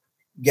week,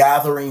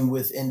 gathering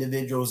with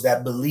individuals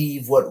that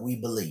believe what we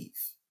believe,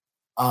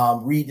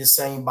 read the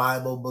same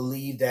Bible,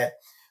 believe that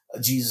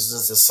Jesus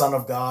is the Son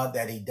of God,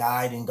 that he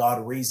died and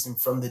God raised him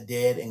from the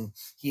dead, and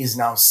he is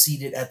now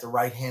seated at the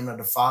right hand of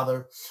the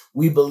Father.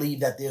 We believe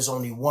that there's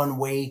only one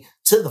way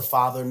to the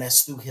Father, and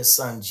that's through his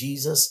Son,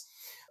 Jesus.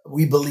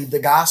 We believe the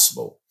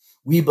gospel.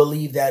 We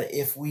believe that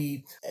if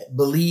we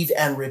believe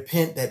and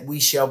repent, that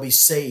we shall be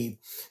saved,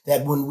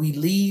 that when we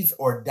leave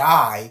or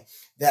die,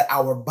 that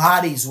our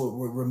bodies will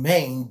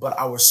remain, but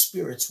our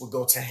spirits will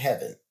go to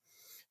heaven.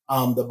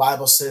 The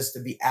Bible says to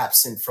be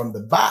absent from the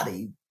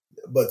body,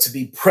 but to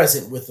be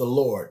present with the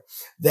Lord.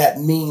 That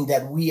means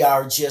that we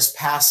are just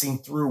passing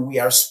through. We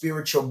are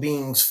spiritual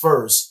beings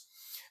first,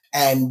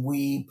 and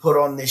we put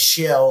on this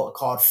shell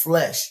called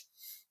flesh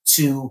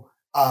to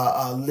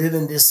live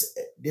in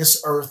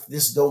this earth,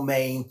 this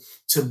domain,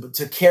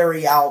 to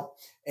carry out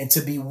and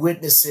to be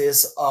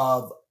witnesses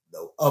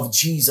of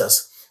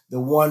Jesus, the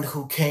one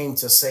who came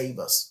to save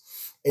us.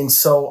 And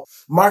so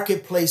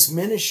marketplace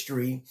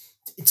ministry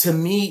to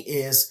me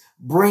is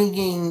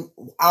bringing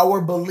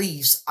our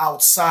beliefs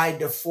outside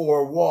the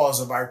four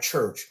walls of our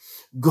church,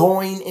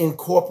 going in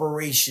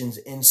corporations,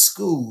 in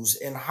schools,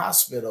 in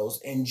hospitals,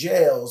 in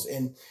jails,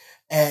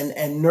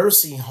 and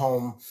nursing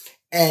home,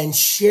 and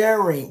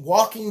sharing,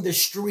 walking the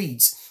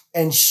streets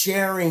and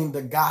sharing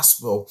the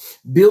gospel,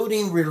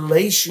 building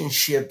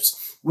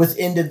relationships with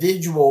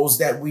individuals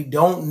that we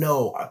don't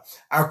know,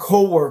 our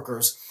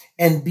coworkers,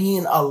 and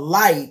being a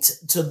light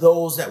to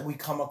those that we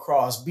come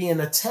across,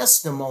 being a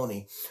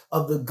testimony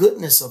of the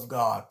goodness of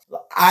God.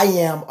 I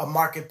am a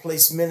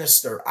marketplace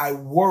minister. I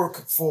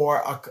work for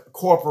a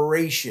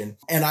corporation,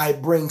 and I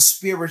bring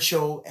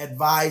spiritual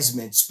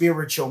advisement,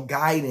 spiritual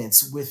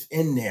guidance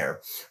within there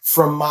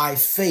from my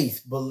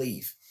faith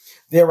belief.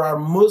 There are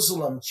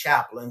Muslim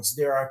chaplains.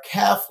 There are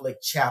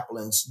Catholic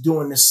chaplains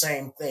doing the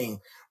same thing.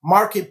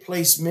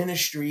 Marketplace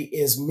ministry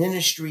is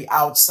ministry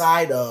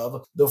outside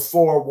of the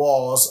four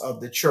walls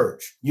of the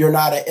church. You're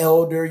not an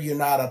elder. You're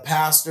not a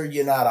pastor.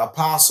 You're not an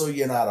apostle.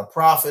 You're not a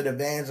prophet,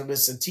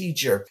 evangelist, a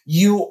teacher.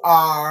 You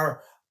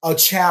are a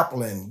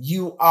chaplain.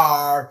 You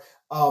are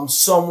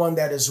someone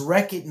that is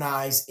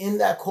recognized in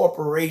that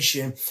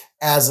corporation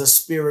as a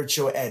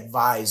spiritual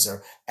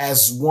advisor,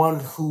 as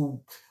one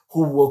who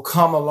will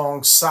come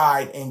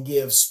alongside and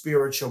give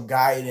spiritual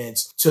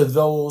guidance to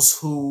those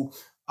who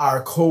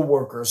are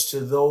co-workers, to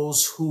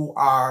those who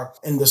are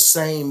in the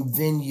same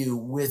venue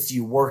with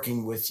you,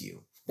 working with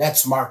you.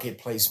 That's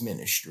marketplace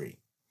ministry.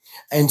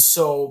 And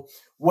so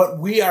what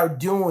we are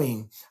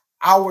doing,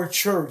 our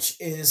church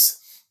is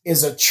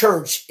a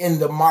church in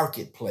the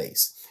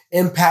marketplace.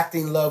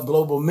 Impacting Love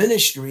Global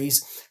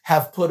Ministries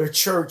have put a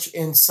church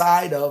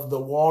inside of the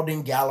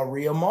Walden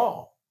Galleria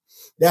Mall.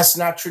 That's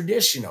not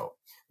traditional.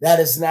 That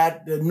is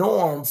not the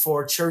norm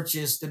for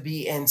churches to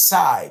be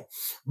inside.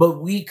 But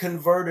we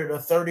converted a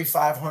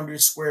 3,500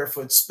 square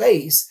foot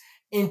space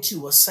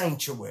into a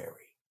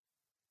sanctuary.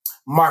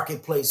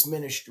 Marketplace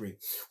ministry.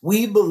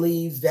 We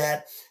believe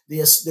that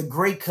the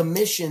Great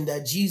Commission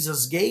that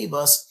Jesus gave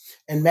us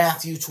in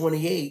Matthew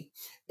 28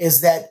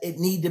 is that it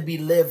need to be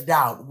lived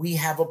out. We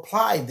have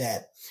applied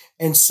that.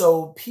 And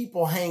so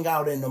people hang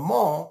out in the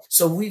mall.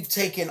 So we've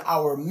taken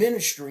our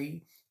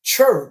ministry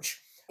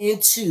church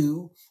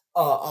into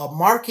a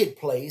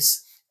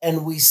marketplace,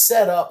 and we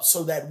set up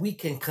so that we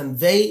can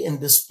convey and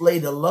display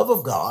the love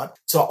of God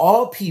to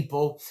all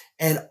people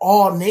and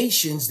all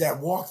nations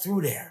that walk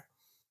through there.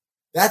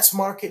 That's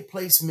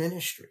marketplace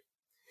ministry.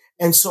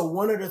 And so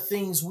one of the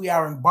things we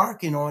are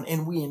embarking on,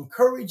 and we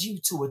encourage you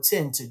to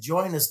attend, to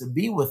join us, to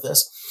be with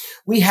us,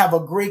 we have a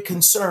great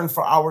concern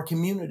for our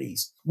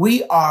communities.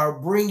 We are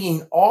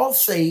bringing all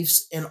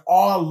faiths and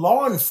all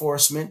law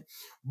enforcement,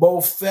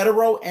 both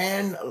federal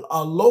and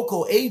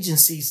local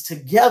agencies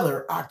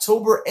together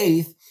October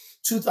 8th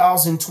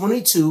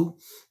 2022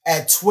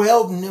 at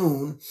 12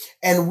 noon,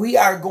 and we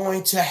are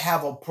going to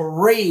have a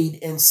parade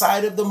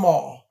inside of the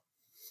mall.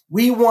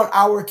 We want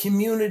our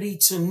community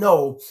to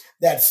know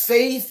that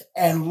faith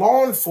and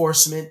law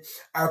enforcement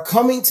are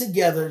coming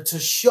together to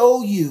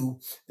show you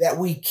that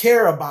we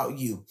care about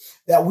you,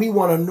 that we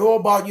want to know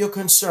about your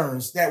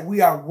concerns, that we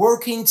are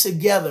working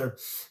together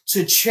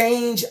to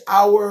change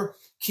our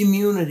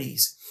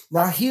communities.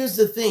 Now, here's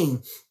the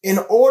thing. In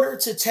order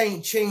to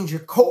change your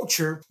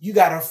culture, you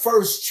got to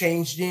first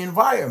change the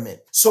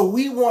environment. So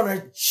we want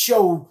to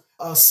show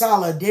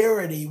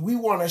solidarity. We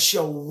want to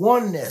show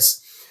oneness,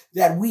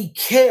 that we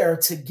care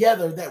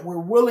together, that we're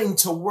willing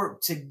to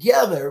work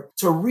together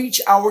to reach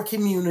our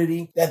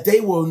community, that they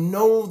will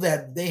know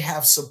that they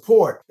have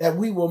support, that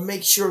we will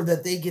make sure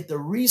that they get the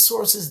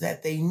resources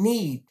that they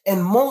need.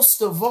 And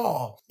most of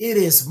all, it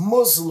is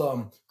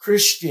Muslim,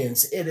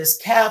 Christians, it is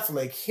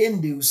Catholic,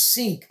 Hindu,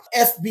 Sikh,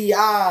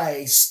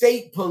 FBI,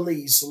 state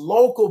police,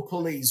 local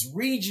police,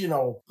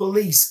 regional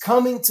police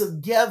coming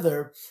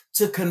together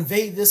to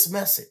convey this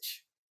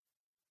message.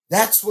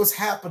 That's what's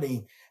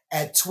happening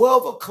at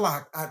 12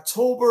 o'clock,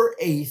 October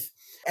 8th,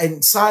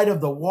 inside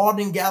of the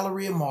Walden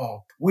Galleria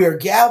Mall. We are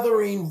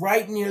gathering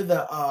right near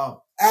the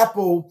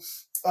Apple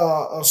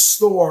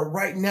store,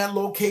 right in that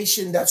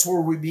location. That's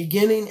where we're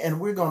beginning, and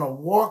we're going to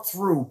walk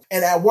through.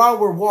 And while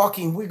we're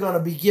walking, we're going to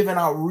be giving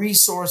out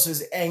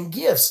resources and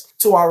gifts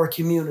to our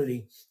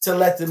community to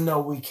let them know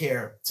we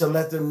care, to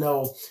let them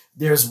know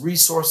there's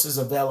resources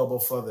available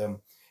for them.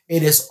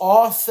 It is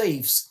all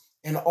faiths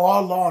and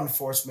all law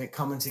enforcement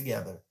coming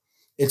together.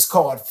 It's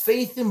called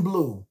Faith in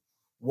Blue,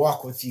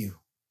 Walk With You.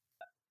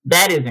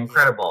 That is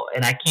incredible,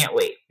 and I can't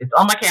wait. It's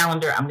on my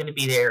calendar. I'm going to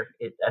be there.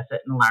 I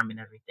set an alarm and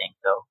everything,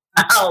 so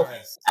I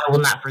will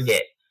not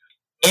forget.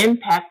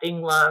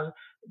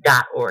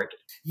 ImpactingLove.org.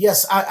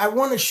 Yes, I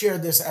want to share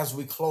this as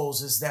we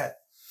close, is that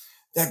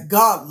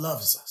God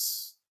loves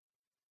us.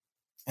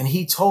 And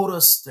he told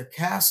us to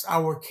cast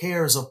our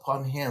cares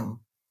upon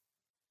him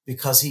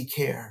because he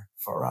cared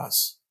for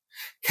us.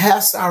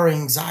 Cast our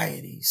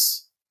anxieties.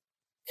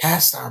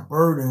 Cast our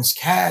burdens,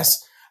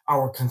 cast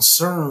our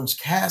concerns,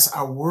 cast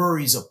our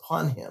worries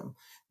upon him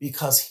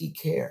because he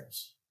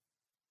cares.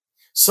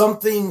 Some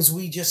things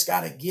we just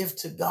got to give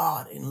to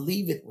God and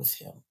leave it with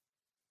him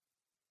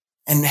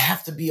and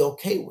have to be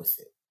okay with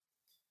it.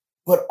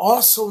 But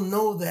also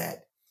know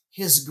that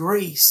his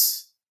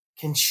grace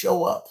can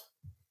show up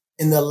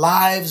in the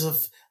lives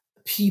of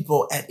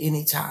people at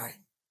any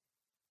time.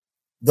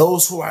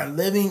 Those who are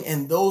living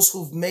and those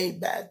who've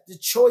made bad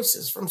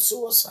choices from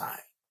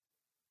suicide.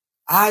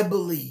 I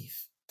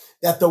believe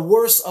that the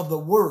worst of the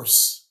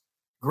worst,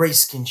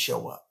 grace can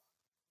show up.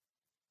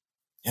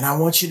 And I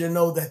want you to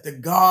know that the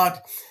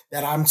God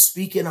that I'm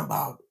speaking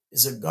about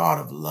is a God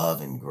of love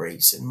and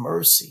grace and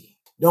mercy.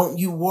 Don't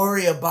you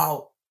worry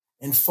about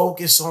and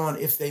focus on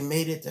if they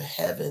made it to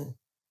heaven.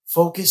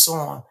 Focus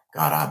on,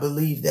 God, I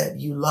believe that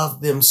you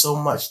love them so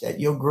much that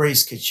your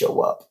grace could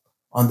show up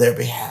on their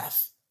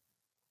behalf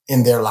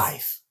in their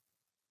life.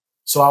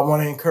 So I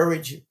want to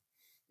encourage you.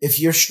 If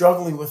you're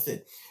struggling with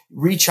it,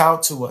 reach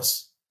out to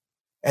us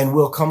and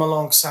we'll come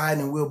alongside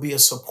and we'll be a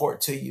support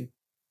to you.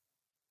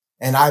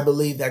 And I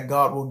believe that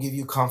God will give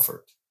you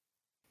comfort.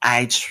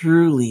 I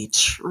truly,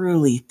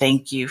 truly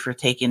thank you for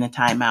taking the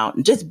time out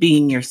and just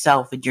being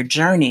yourself in your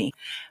journey.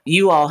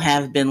 You all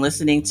have been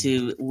listening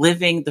to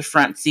Living the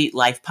Front Seat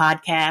Life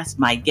podcast.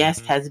 My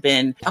guest has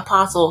been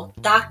Apostle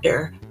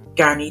Dr.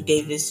 Garney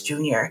Davis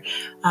Jr.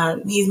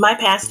 He's my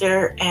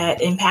pastor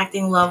at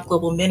Impacting Love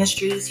Global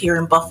Ministries here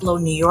in Buffalo,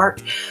 New York.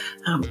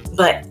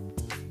 But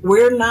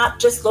we're not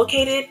just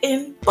located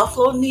in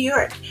Buffalo, New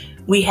York.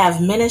 We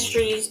have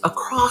ministries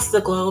across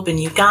the globe in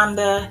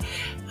Uganda,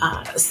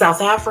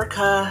 South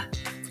Africa,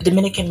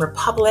 Dominican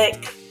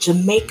Republic,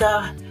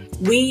 Jamaica.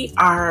 We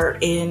are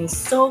in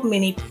so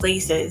many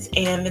places,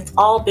 and it's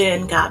all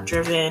been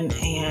God-driven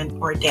and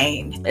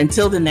ordained.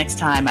 Until the next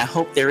time, I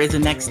hope there is a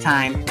next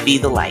time. Be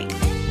the light.